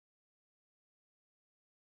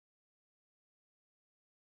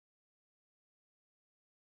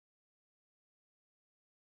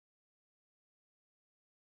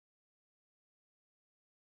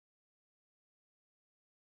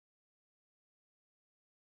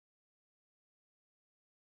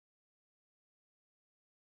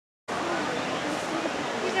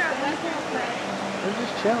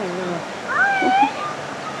chilling now.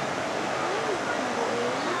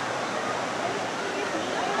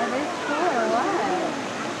 Are they cool or what?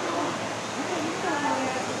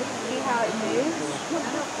 See how it moves?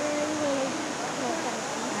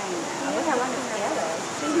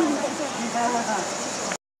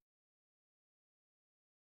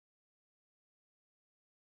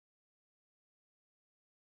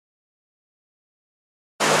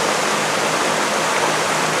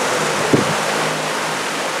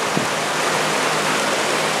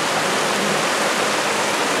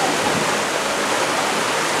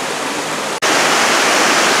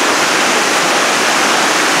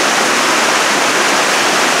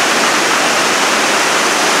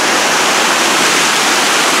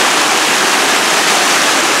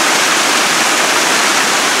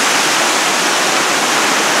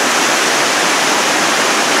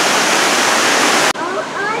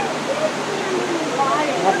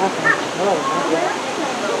 I know.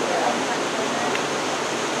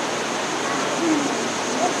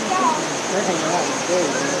 Look how long its tail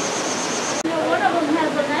is. One of them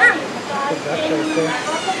has a name.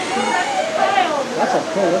 That's a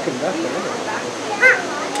cool looking duck there.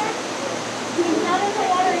 He's not in the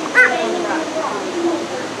water, he's standing in the rock.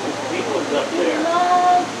 People's up there.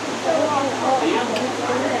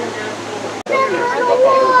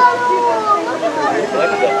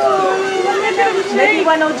 Maybe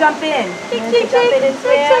one will jump in. Jump in and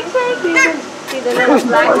swim. See the little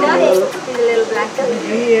black duck? See the little black duck? Did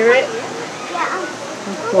you hear it?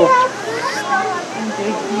 Cool.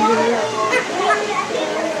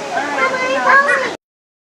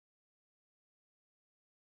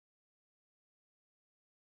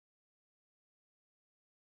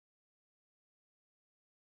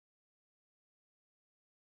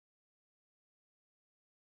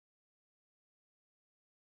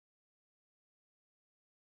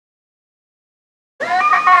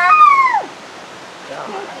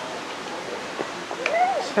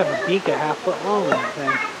 Just have a beak a half-foot long on that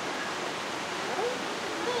thing.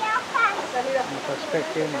 If I stick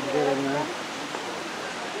in and get in there.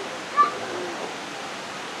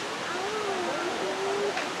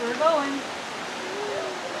 We're going.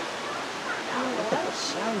 Look at the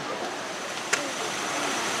size of it.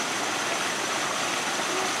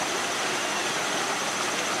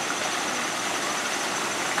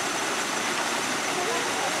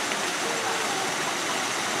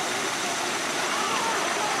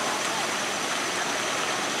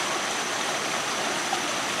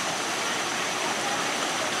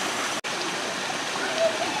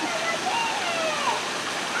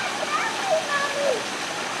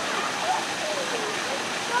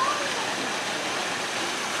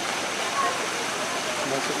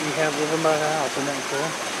 That's what we have living by the house, isn't that cool?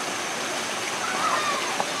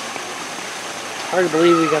 Hard to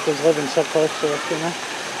believe we got those living so close to us, you know?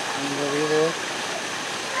 Unbelievable.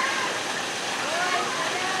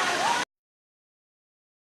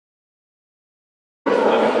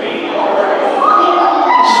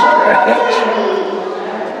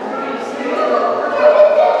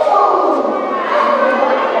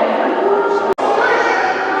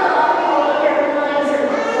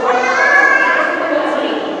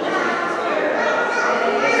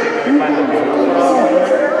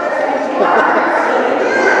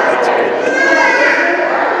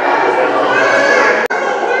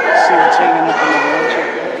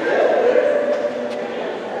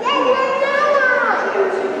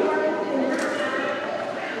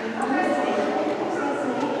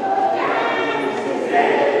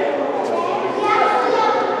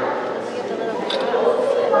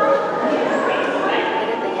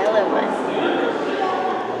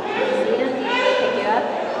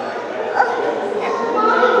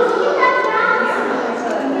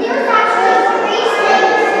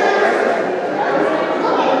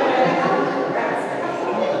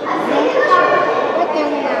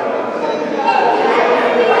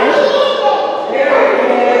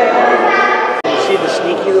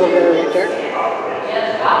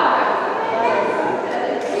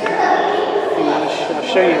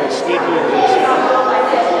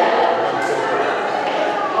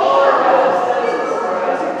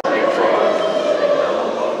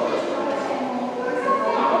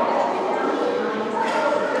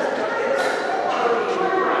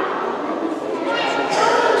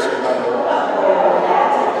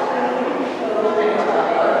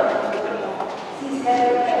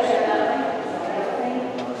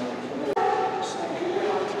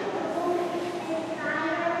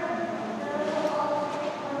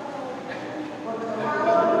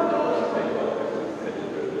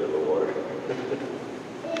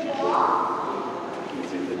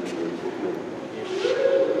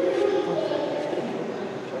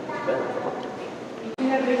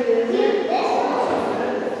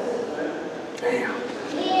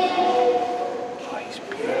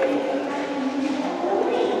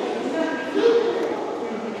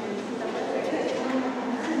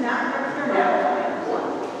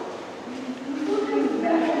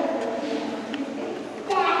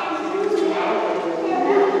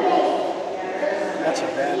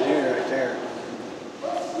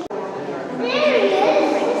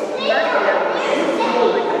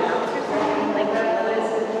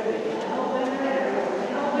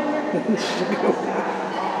 Look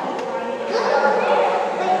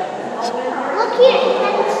here, you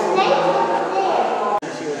have a snake there.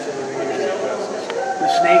 The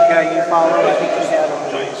snake guy you follow, I think he had him.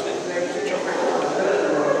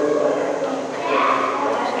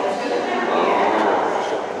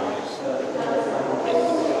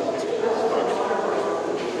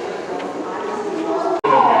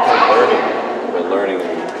 We're learning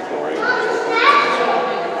and ignoring.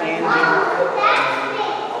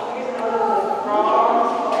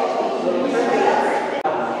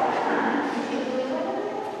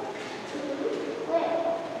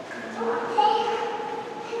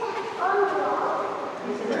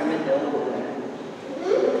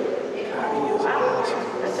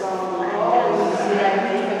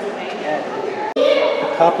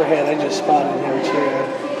 Copperhead, I just spotted him too.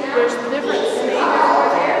 There's different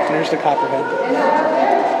snakes. There's the copperhead.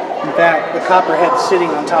 In fact, the copperhead's sitting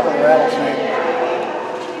on top of the rattlesnake.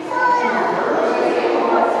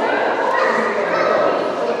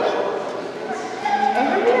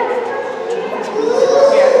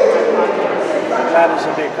 That is a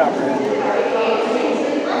big copperhead.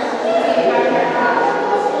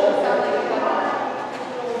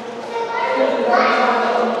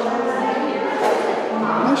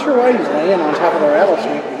 I'm not sure why he's laying on top of the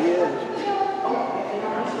rattlesnake, but he is.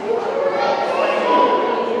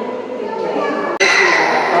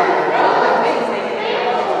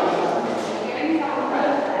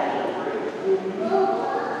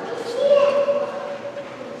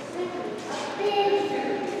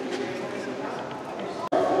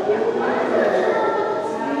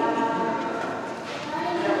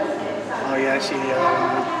 Oh yeah, I see the other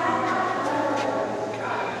one.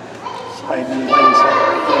 God, it's hiding in plain sight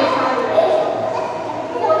right there.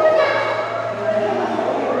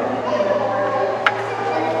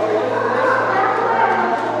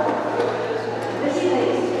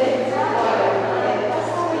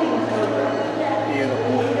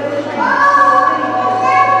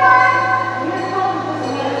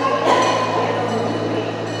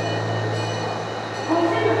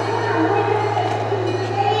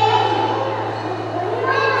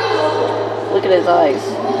 Look at his eyes.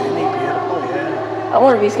 Isn't he beautiful? Yeah. I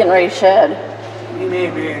wonder if he's getting ready to shed. He may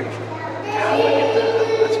be. God, look at that.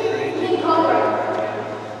 That's crazy.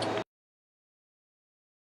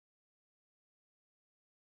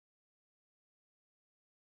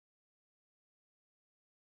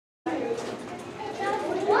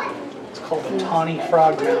 It's called a tawny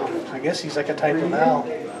frogmouth. I guess he's like a type of owl.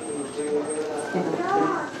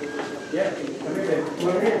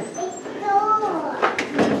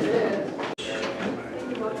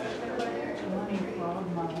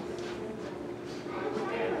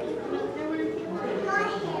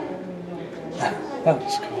 That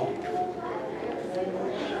was cool.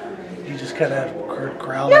 You just kind of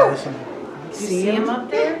growl at us and See him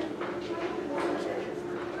up there?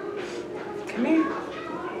 Come here.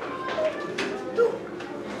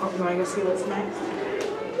 Oh, you want to go see what's next?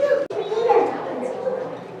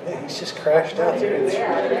 yeah, he's just crashed out there.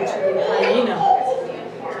 Hyena.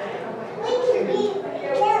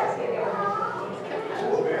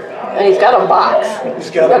 And he's got a box.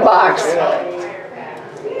 He's got a box. Yeah.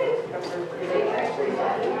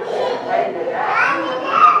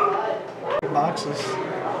 Boxes.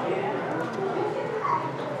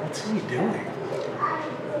 What's he doing?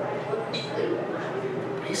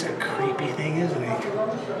 He's a creepy thing, isn't he?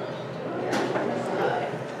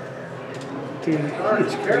 Dude, he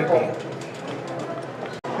is creepy.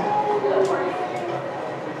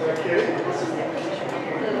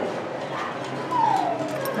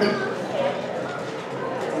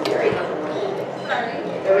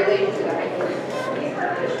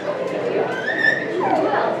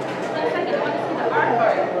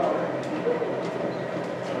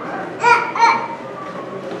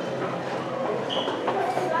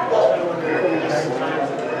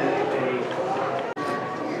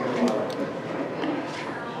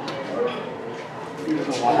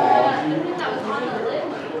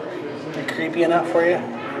 They're creepy enough for you?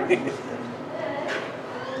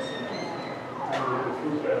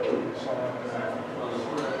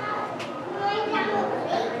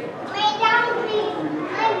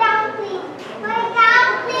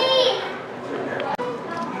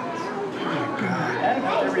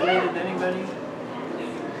 Related to anybody?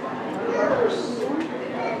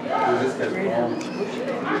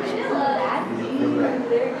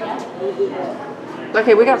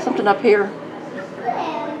 Okay, we got something up here.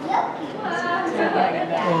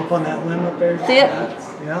 Oh, up on that limb up there? See it?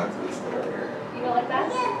 Yeah. You go like that?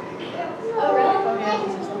 Oh, really?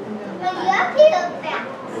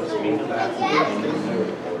 What's mean to that?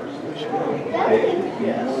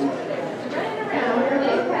 Yeah.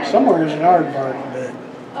 Somewhere is an aardvark, but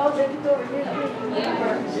Oh, they can go over here.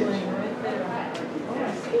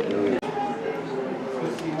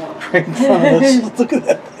 right in front of us. Look at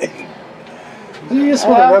that thing. You just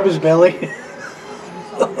want to rub his belly. You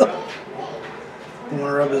want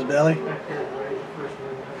to rub his belly?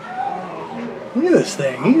 Look at this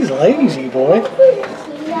thing. He's lazy, boy.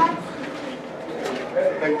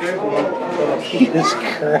 He is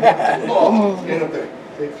crap. Oh, Stand up there.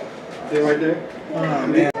 See right there?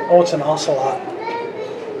 man. Oh, it's an ocelot.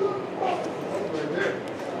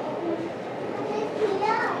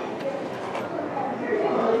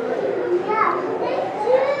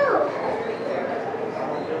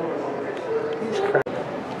 He's crap.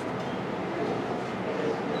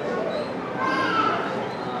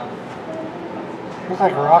 Looks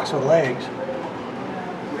like rocks with legs.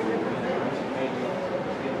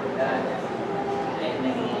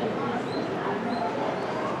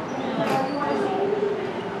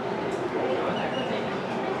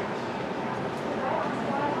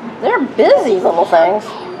 They're busy little things.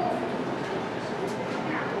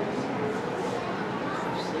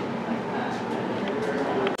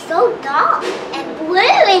 So dark and blue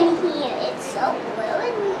in here. It's so blue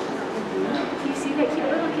in here. Do you see that cute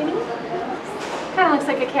little kitty? Kind of looks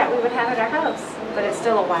like a cat we would have at our house, but it's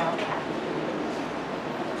still a wild cat.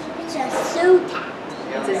 It's a zoo cat.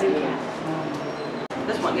 It's a zoo cat.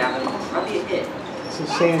 This one, Gavin, rub your head. It's a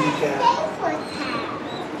sandy cat. Faithful cat.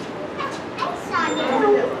 I saw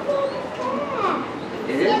it.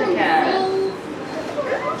 It is a cat.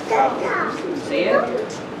 See it?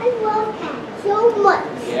 I love cats so much.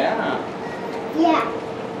 Yeah. Yeah,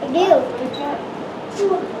 I do.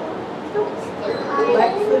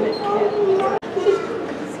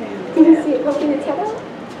 Do you see it poking its head out?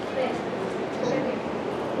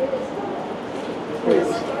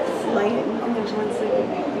 There's one sleeping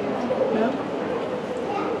back there. No?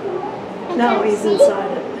 No, he's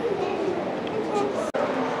inside it.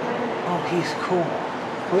 Oh, he's cool.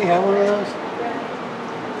 Can we have one of those?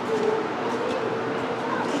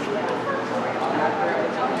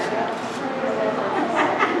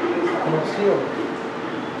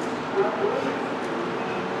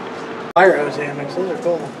 Fire hose hammocks, those are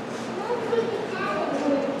cool.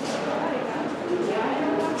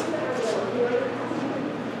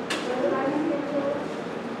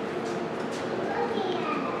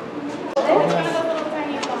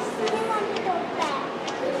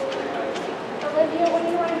 Olivia, when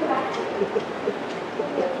you want to go back?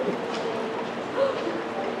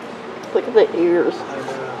 Look at the ears.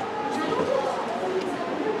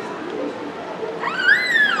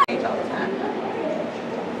 All the time.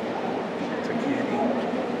 It's a kitty.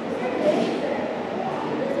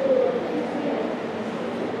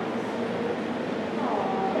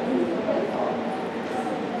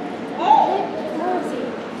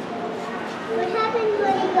 What happens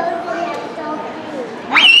when he goes in that dog food?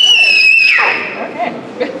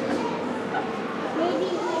 Maybe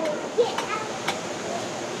he will get up.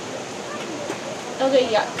 Okay,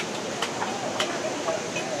 yeah.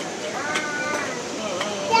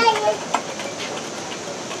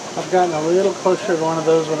 I've gotten a little closer to one of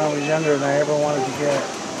those when I was younger than I ever wanted to get.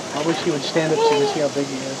 I wish he would stand up so you could see how big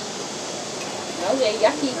he is. Okay,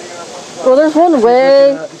 yucky. Well, there's one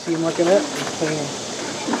way. You see him looking up?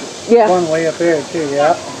 Yeah. One way up there too,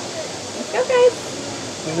 yeah. Let's go, guys.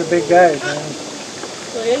 These are big guys, man.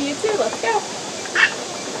 Well, yeah, you too. Let's go.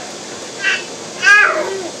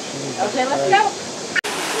 Okay, let's go.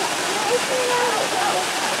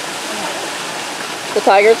 The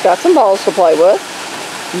tiger's got some balls to play with.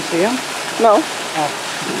 You see him? No. Oh.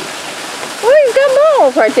 Well, he's got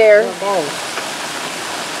balls right there. Got balls.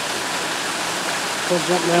 Go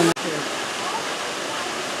jump down there.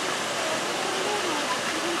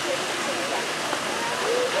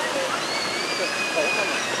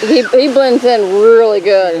 He blends in really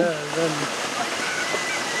good. Yeah, good.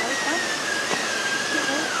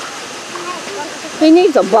 He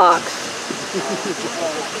needs a box. I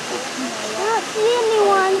don't see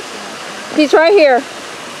anyone. He's right here.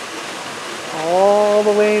 All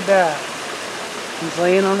the way back. He's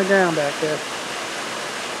laying on the ground back there.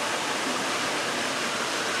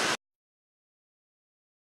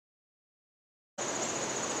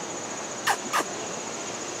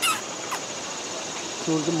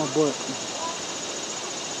 Look at my butt.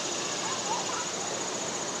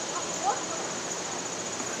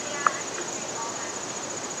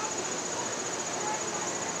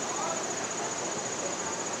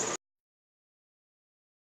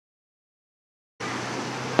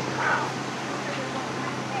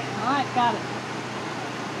 Alright, got it.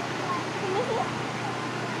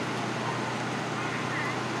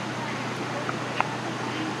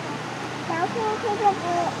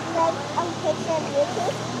 picture of you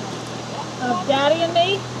two? Of Daddy and me?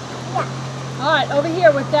 Yeah. All right, over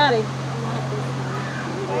here with Daddy.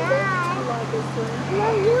 No,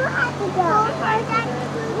 you have to go.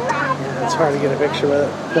 Yeah, it's hard to get a picture with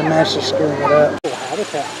it. The mesh is screwing it up. Cool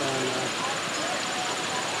habitat down there.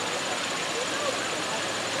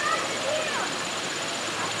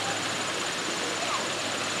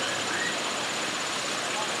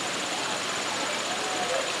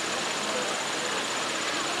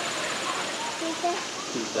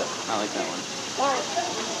 Pizza. I like that one. Yeah.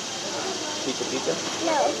 Pizza, pizza?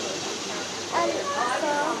 No. So, I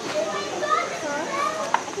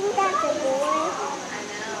think that's a boy.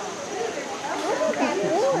 Look at that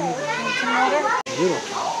boy.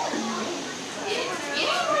 Beautiful.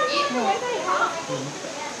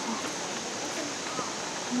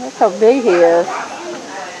 Look how big he is.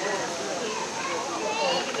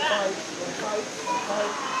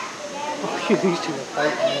 These two are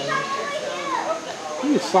fighting, man. You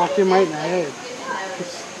just socked him right in the head.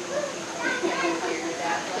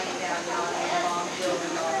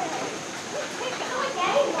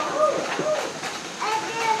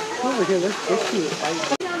 Over here, those two are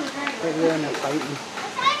fighting. Right there, and they're fighting.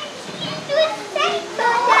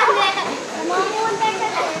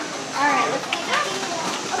 Alright,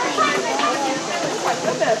 let's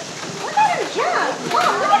look at her jump.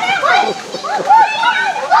 Mom, look at that one.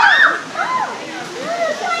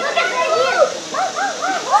 Look at that you.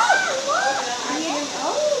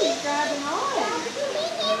 He's grabbing on.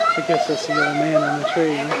 I guess that's the old man on the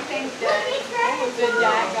tree.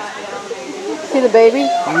 See the baby?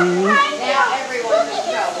 Mm-hmm. Now everyone's in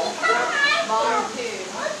trouble. Mom too.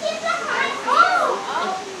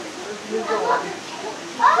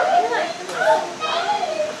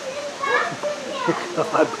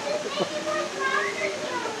 God.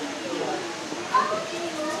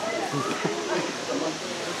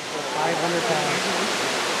 500 pounds.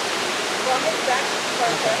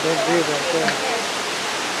 That's a big dude right there.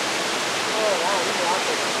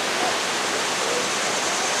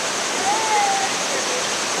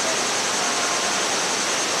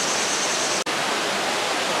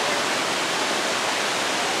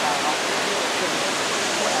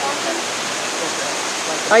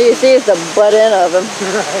 All you see is the butt end of him.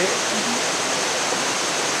 Right.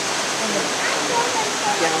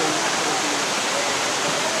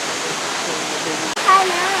 Time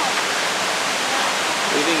out.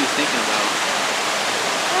 What do you think he's thinking about?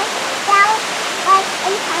 That was like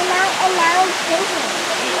in time out and now I'm thinking.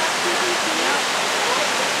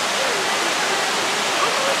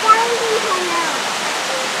 I think that was in time out.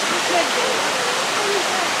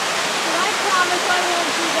 I promise I won't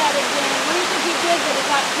do that again. What do you think he did that he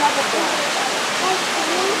got in trouble for? Kiss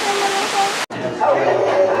it.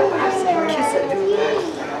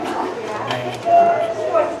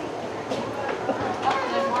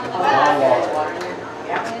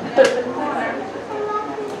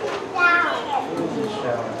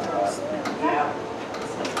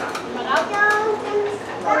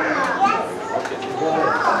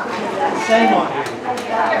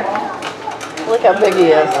 Look how big he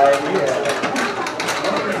is.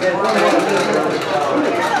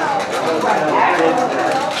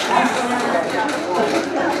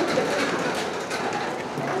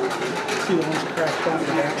 See the ones crashed out in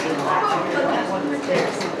the back.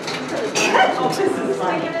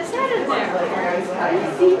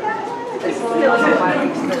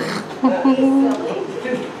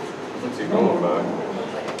 What's he going back?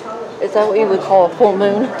 Is that what you would call a full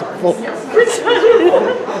moon?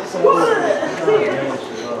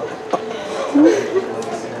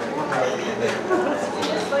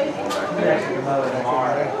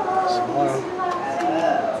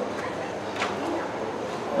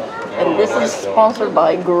 And this is sponsored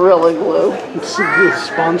by Gorilla Glue. It's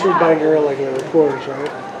sponsored by Gorilla Glue, of course, right?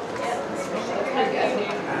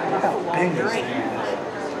 How big is that?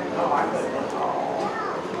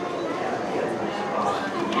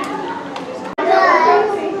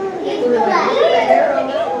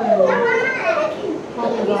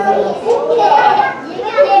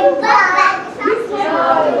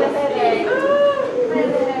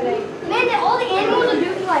 Man, all the animals are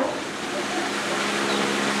doing like.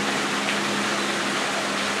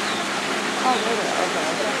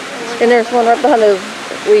 And there's one right behind those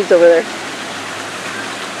weeds over there.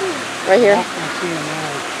 Right here. I see him now.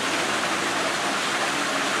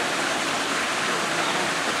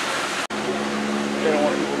 They don't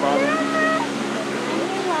want people bothering.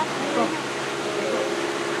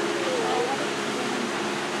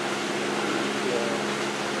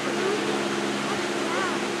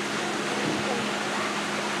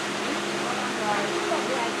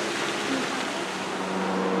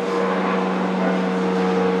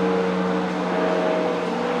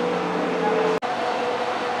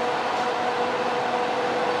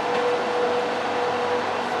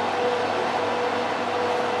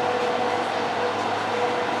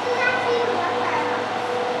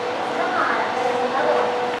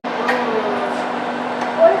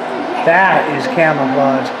 That is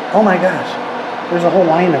camouflage. Oh my gosh. There's a whole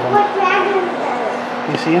line of them. What dragon is that?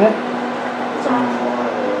 You seeing it?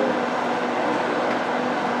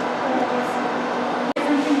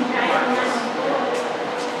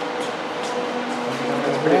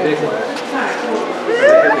 Pretty big one.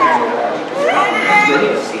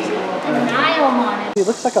 It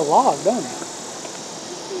looks like a log, doesn't it?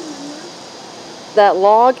 That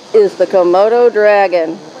log is the Komodo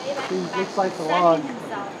dragon. He looks like the log.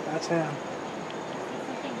 That's him.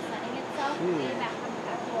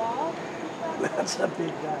 That's a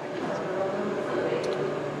big guy.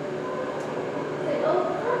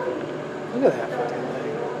 Look at that fucking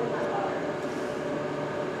thing.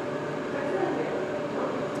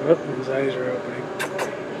 Oh, his eyes are opening.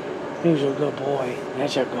 He's a good boy.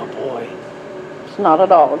 That's a good boy. It's not a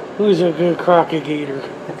dog. Who's a good crocodigator?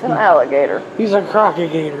 It's an alligator. He's a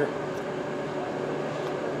crocodigator.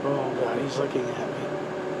 Oh God, he's looking at me.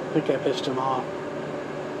 I think I pissed him off.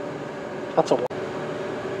 That's a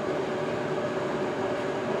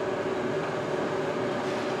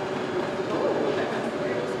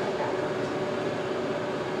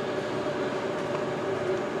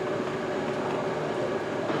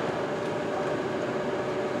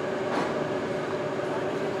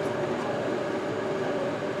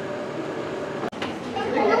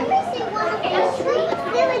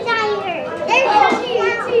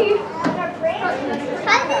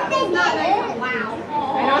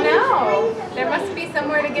I don't know. There must be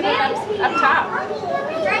somewhere to get it up top. But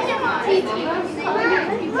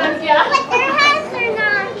their heads are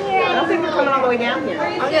not here. I don't think they're coming all the way down here.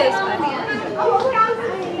 I'll go this way.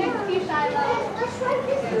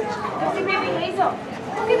 See baby Hazel.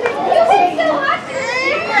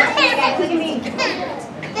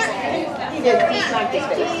 He did. He's not this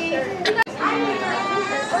big.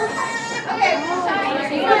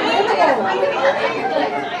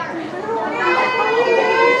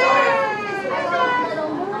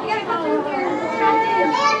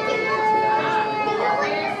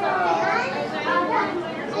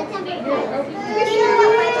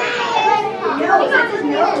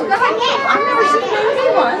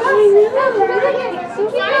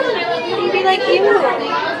 He'd be like you.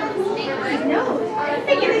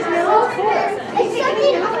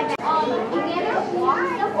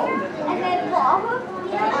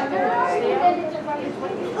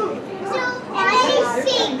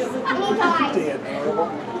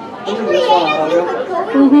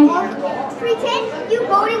 Pretend you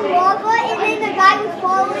go in lava and then the guy was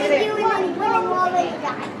following you and then you went in lava and you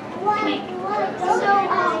died.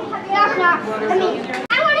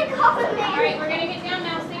 I want to call him there. Alright, we're gonna get down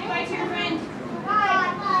now. Say goodbye to your friend. Bye.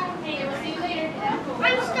 Hey, we'll see you later.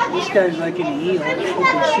 I'm stuck This here. guy's like an eel. You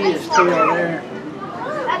can see his tail there.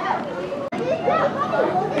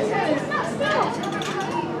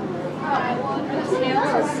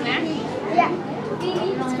 Yeah.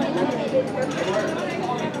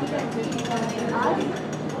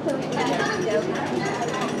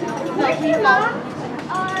 Where's your mom?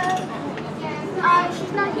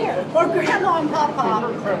 She's not here. Or Grandma and Papa.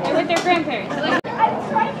 They're with their grandparents.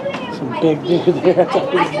 Some big dude there. That's a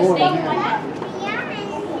big boy.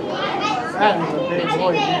 That is a big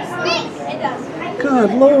boy.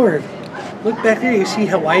 Good Lord. Look back there. You see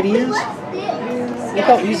how wide he is? Look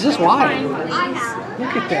how he's this wide.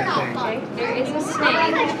 Look at that thing. There is a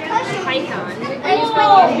snake, python.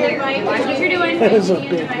 Watch what you're doing. That is a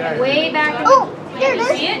big guy. Way back in Oh, there it You is.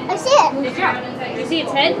 see it? I see it. Good job. You see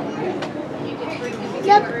its head?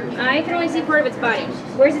 Yep. I can only see part of its body.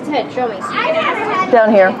 Where's its head? Show me. Down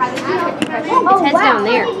here. Its head's down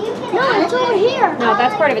there. No, it's over here. No,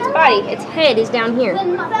 that's part of its body. Its head is down here.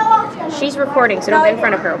 She's recording, so don't get in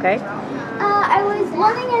front of her, okay? I was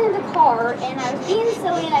running into the car and I was being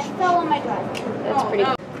silly and I fell on my driveway. That's pretty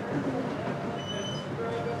good.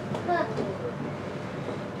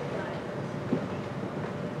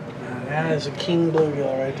 That is a king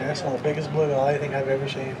bluegill right there. That's the biggest bluegill I think I've ever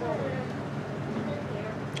seen.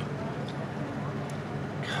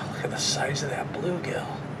 God, look at the size of that bluegill.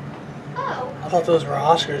 I thought those were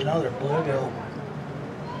Oscars. No, they're bluegill.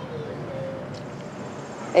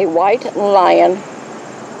 A white lion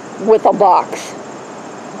with a box.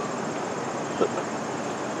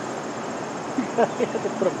 They had to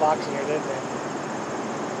put a box in here, didn't they?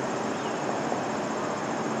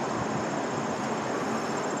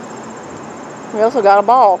 We also got a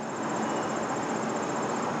ball.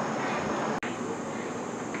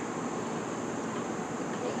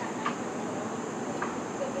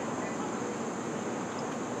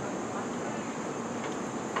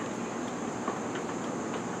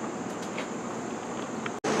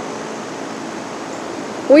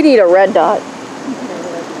 We need a red dot.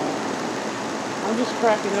 just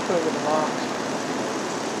cracking up over the box.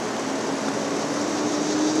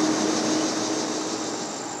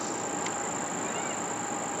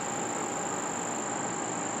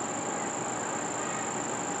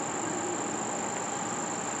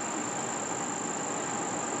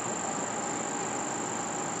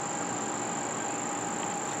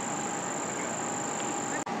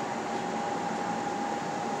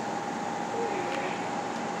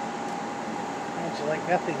 It's like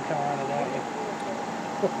nothing coming out of that one.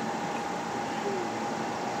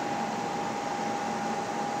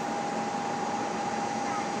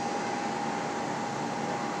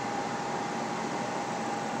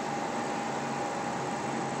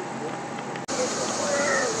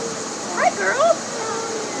 Hi, girl.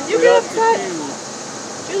 Did you get upset?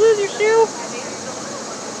 Did you lose your shoe?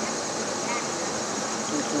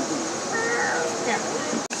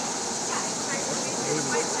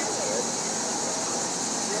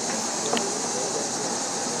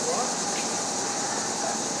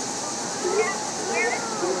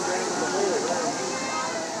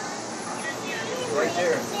 Right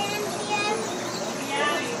there.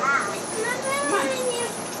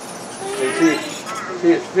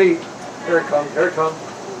 See his feet. Here it comes. Here it comes.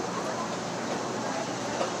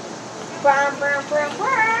 Is that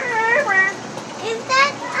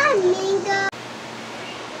a mango?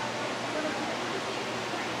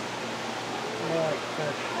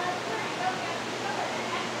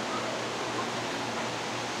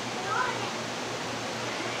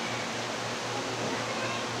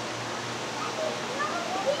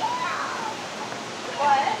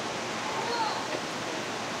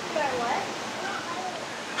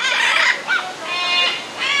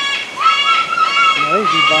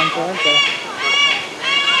 Lazy bunch, aren't they?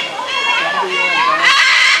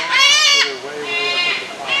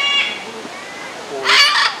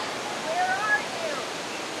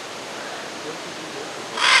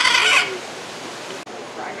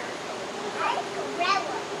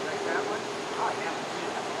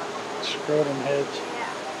 Scrotum heads.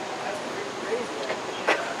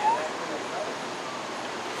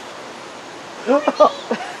 Oops.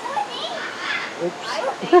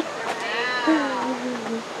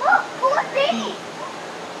 Poor baby.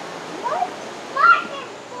 What?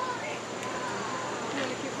 You want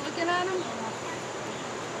to keep looking at him?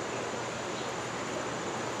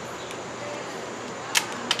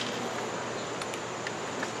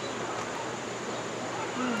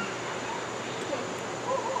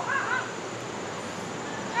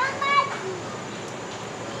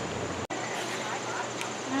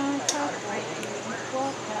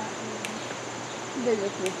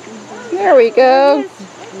 There we go.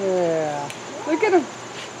 Yeah. Look at him.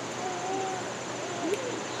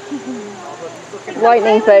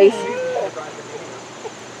 Lightning face.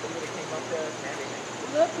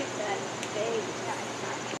 Look at that face.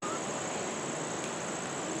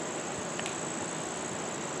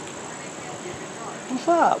 What's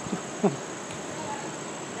up?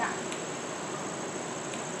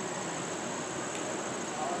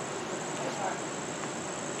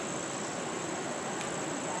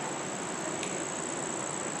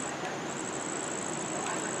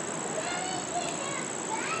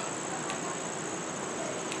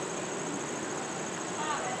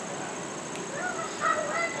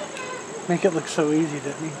 Make it look so easy,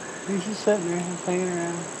 didn't he? He's just sitting there and playing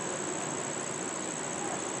around.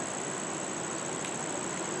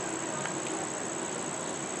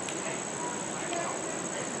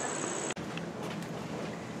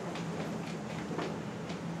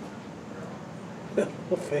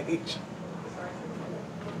 The face.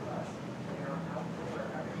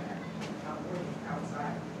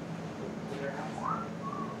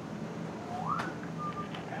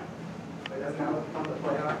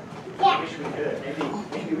 Yeah. Wish we could.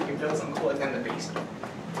 Maybe we can build something cool like that in the basement.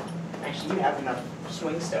 Actually, you have enough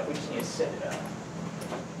swing stuff. We just need to set it up.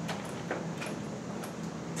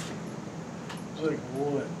 It's like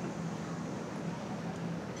wood.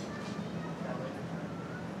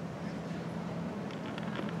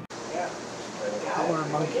 Power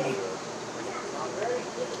monkey.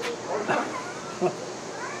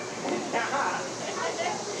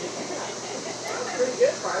 Pretty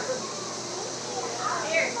good, Piper.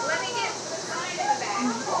 Here, let me get the sign in the back.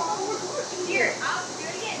 Here, I'll do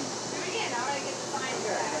it again. Do it again. I want to get the sign in the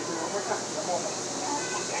back.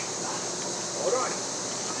 Hold on.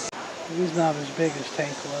 He's not as big as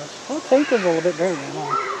Tank was. Well, Tank was a little bit bigger than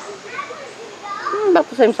him. About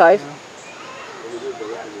the same size. Yeah.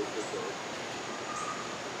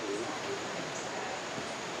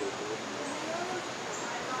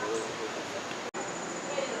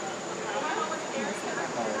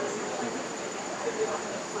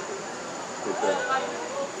 They're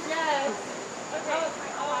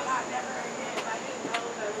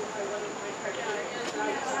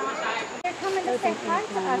coming to say hi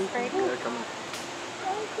to us, Brady. They're coming.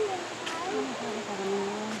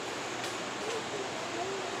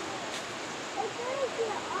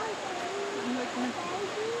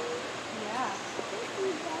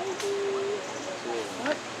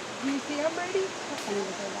 What? Do you see her, Brady?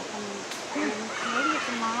 Maybe it's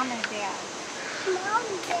a mom and dad. Mom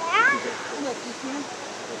and dad? Look, you see him?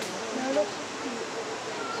 No, look.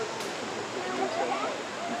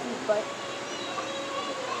 But.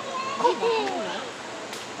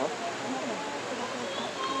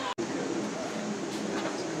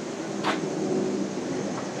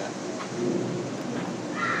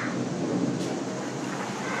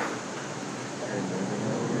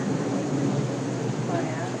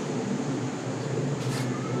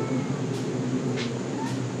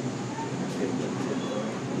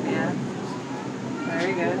 Yeah.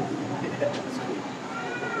 Very good.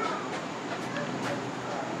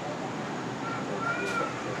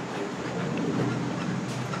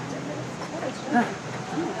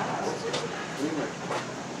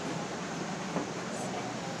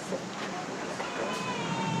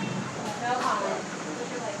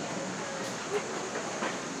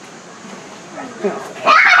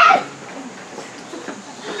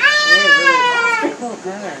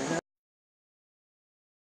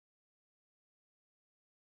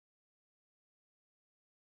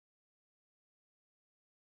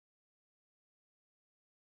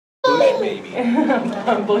 Bush baby.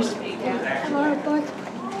 Bush baby.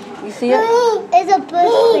 You see it? It's a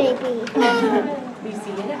bush baby. You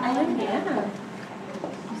see it? Oh, yeah.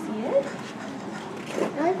 You see it?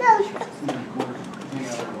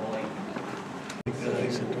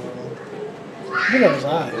 Look at his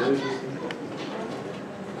eyes.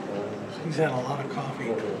 He's had a lot of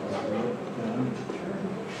coffee.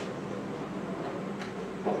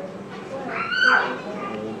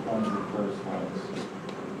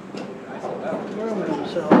 Grooming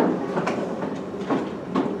himself.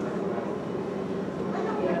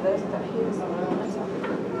 Yeah, there's the huge one.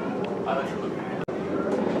 I like to look at it.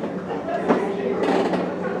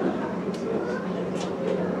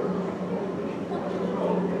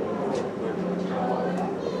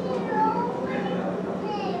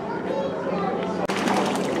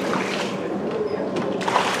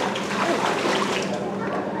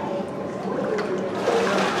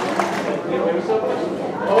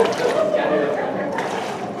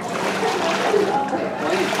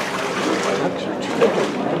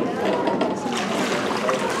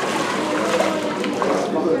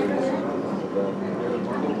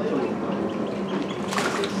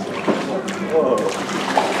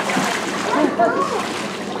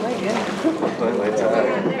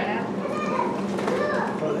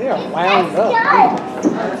 Well, they are wound up.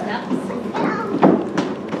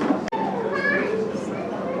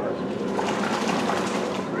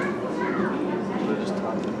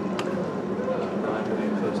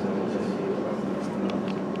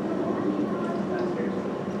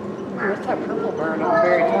 Where's that purple bird on the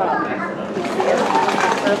very top?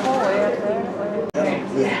 Purple way up there?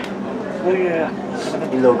 Yeah, Look at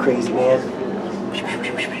that. you little crazy man.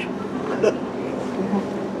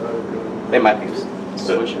 They might be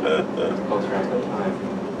switching close around that time.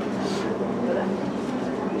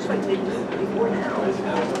 It's like they did it before now. It's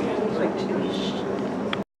like 2-ish.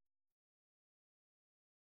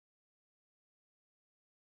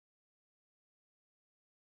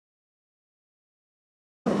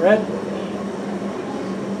 Red.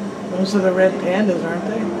 Those are the red pandas, aren't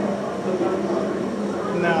they?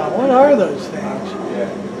 No, what are those things?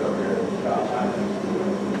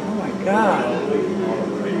 Oh my God.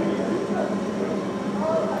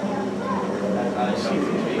 Let's see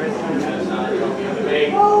these red pandas.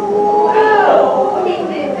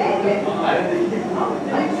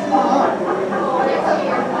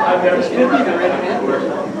 This could be the red pandas.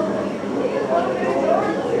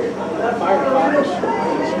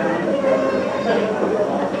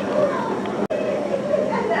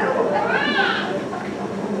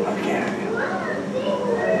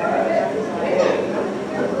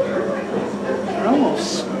 They're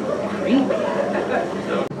almost creepy.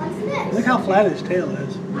 Look how flat his tail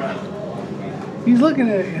is. He's looking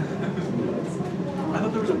at you. I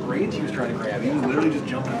thought there was a brains he was trying to grab. He was literally just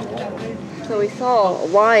jumping in the wall. So we saw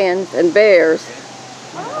lions and bears.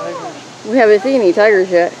 We haven't seen any tigers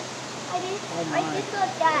yet. I just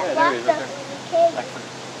looked at lots of kids.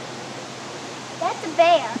 That's a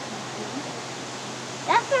bear.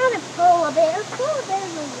 That's not a polar bear. A polar bear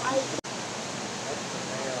is a white.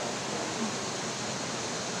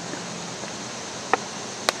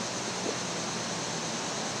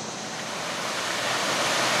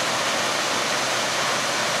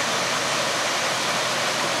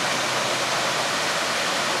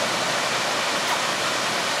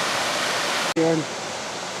 Good.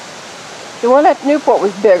 The one at Newport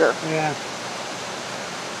was bigger. Yeah.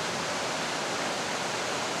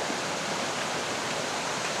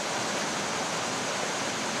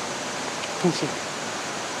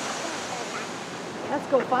 Let's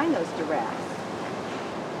go find those giraffes.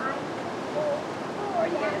 Are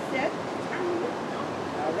you going to sit?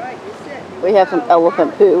 All right, you sit. We have some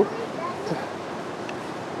elephant poo.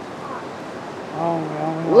 Oh,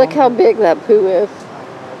 well, Look how big that poo is.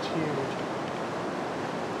 It's huge.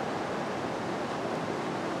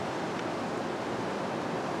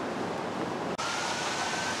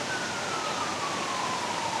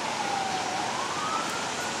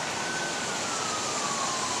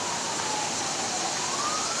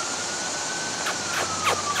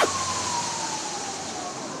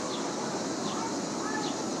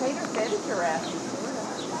 Tater fed a giraffe.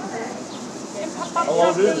 How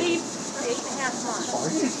long is it? 8.5 months.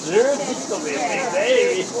 Are you serious? He's gonna be a big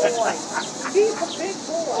baby. He's a big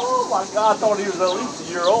boy. Oh my God! I thought he was at least a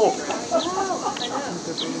year old.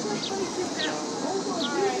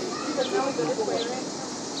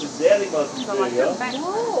 His daddy must be big, huh?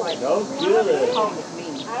 No kidding.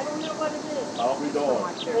 I don't know what it is. How we doing?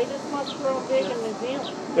 They just must grow big in New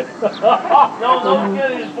Zealand. No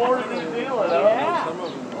kidding. He's born in New Zealand, huh? Yeah.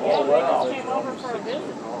 Oh wow. They just came over for a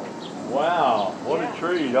visit. Wow, what a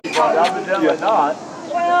treat. Evidently not.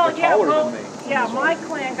 Well, They're yeah, taller well, than me. yeah, my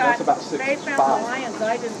clan got, That's about they found 6'5". the lions,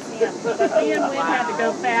 I didn't see them. But me and Wynn had to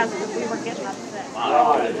go fast because we were getting upset.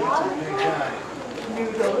 Right.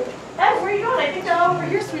 Hey, where are you going? I think they're all over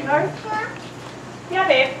here, sweetheart. Yeah,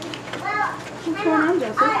 babe. What's going on,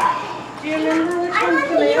 Jesse? Do you remember which one's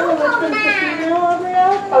the male and which one's the female over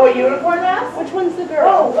there? Oh, a unicorn mask? Which one's the girl?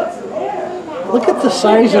 Oh, what's there? Look at the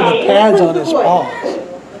size of the pads on his paws.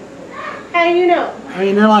 How do you know? I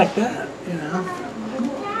mean, they're like that, you know.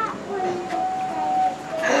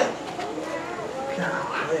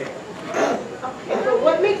 But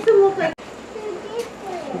what makes them look like?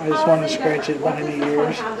 I just want to scratch it behind the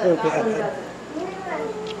ears. Look at it. Do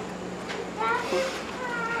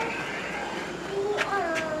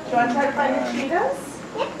you want to try to find the cheetahs?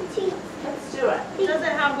 Let's do it. Does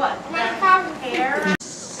it have what? Hair?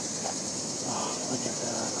 Oh, look at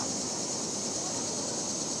that.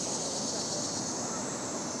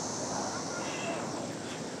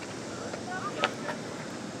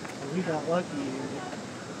 We got lucky.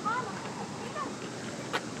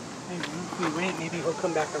 Hey, if we wait, maybe he'll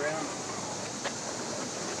come back around.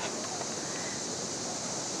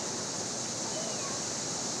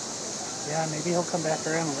 Yeah, maybe he'll come back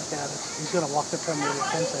around and look at us. He's gonna walk up from the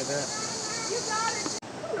fence, I bet.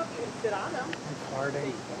 Sit on them. And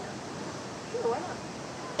farting. Sure, why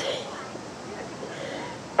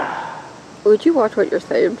not? Would you watch what you're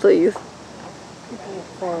saying, please? People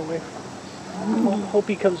far away from us. I hope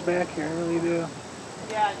he comes back here, I really do.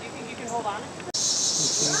 Yeah, do you think you can hold on it?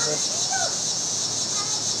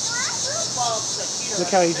 Look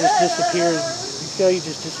how he just disappeared. See how he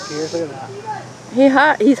just disappears? Look at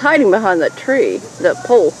that. He's hiding behind that tree, that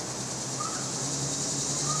pole.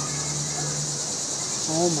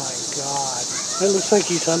 Oh my God. It looks like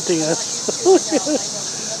he's hunting us.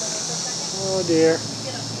 Oh dear.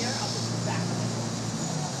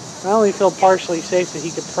 I only feel partially safe that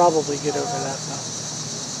he could probably get over that though.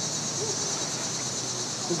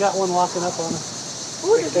 We got one walking up on us.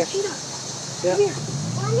 Oh, right there's there. a cheetah. Yeah.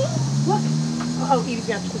 Come here. Look. Oh, Evie's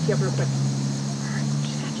got to pick you up real quick.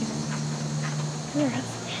 She's got you. Come here,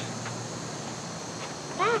 Hudson.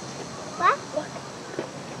 What?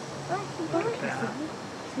 What's he doing?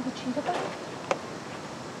 See the cheetah bug?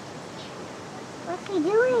 What's he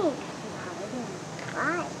doing?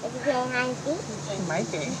 Why? Is he getting high feet? She might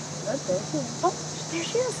be. Oh, there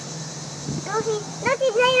she is. Look,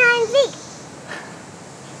 he's playing hide and seek.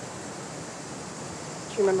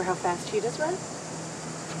 Do you remember how fast cheetahs run?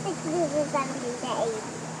 60,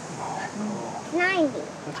 90.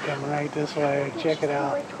 Let's come right this way. Check it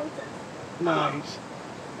out. Nice.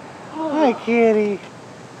 Hi, kitty.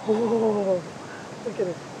 Oh, look at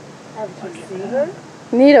her. Have you seen her?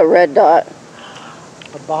 Need a red dot.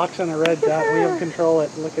 A box and a red dot. We'll control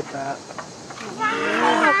it. Look at that.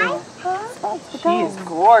 She is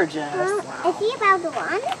gorgeous. Is he about to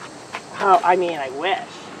run? Oh, I mean, I wish.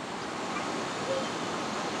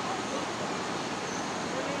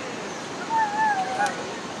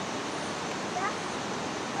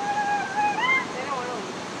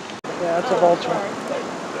 Yeah, that's a vulture.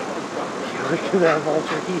 Look at that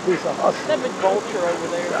vulture. He is awesome. That big vulture over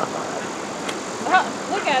there.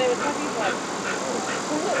 Look at it with puppies like.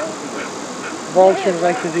 Vultures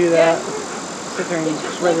like to do that. Sit there and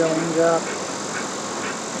spread their wings out.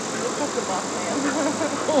 Why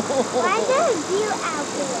is there a deer out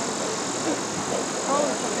there? Oh,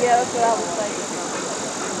 yeah, that's what I was saying.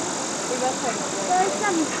 We must have There's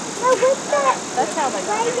some. No, what's that? That's how they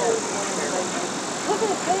got it. Writing. Look at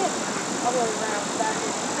his head. All the way around back.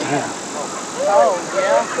 Yeah. Oh,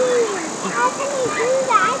 yeah. How can you do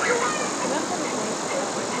that?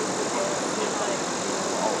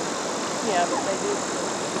 Yeah, but they do.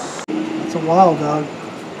 It's a wild dog.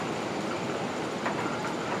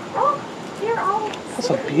 Oh, they're all. That's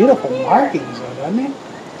some beautiful markings though, doesn't it?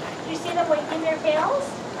 Do you see them wagging their tails?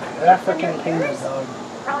 African painted dog.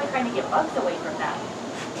 Probably trying to get bugs away from them.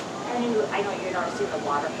 And I know you're not seeing the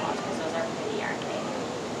waterfalls because those are pretty, aren't they?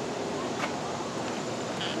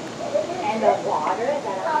 And the water that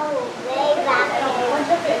Way back there. what's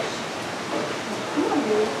the fish?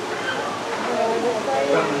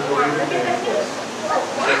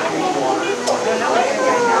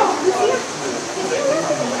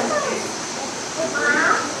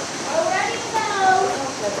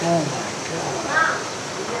 Oh my God.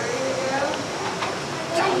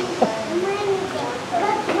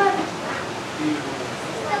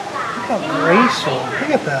 Look how graceful. Look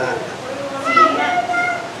at that.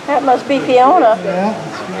 That must be Fiona. Yeah,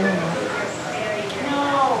 that's Fiona.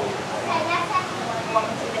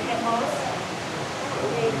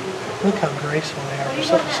 Look how graceful they are for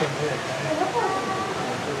something so big, right?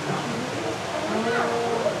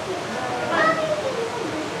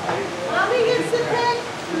 Mommy gets the pen?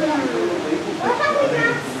 What have we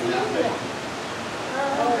not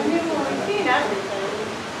seen yet?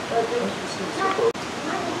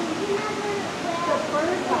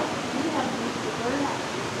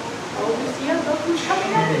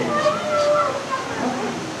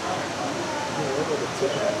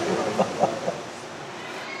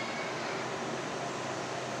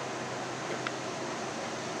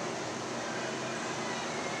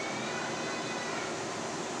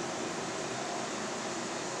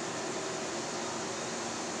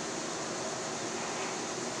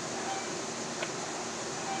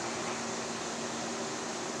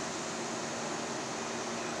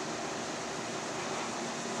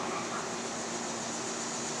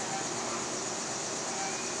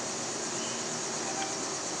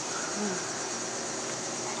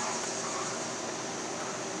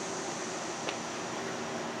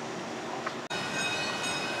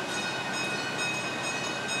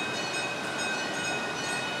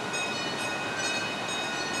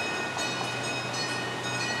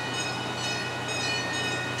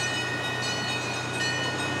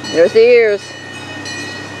 There's the ears.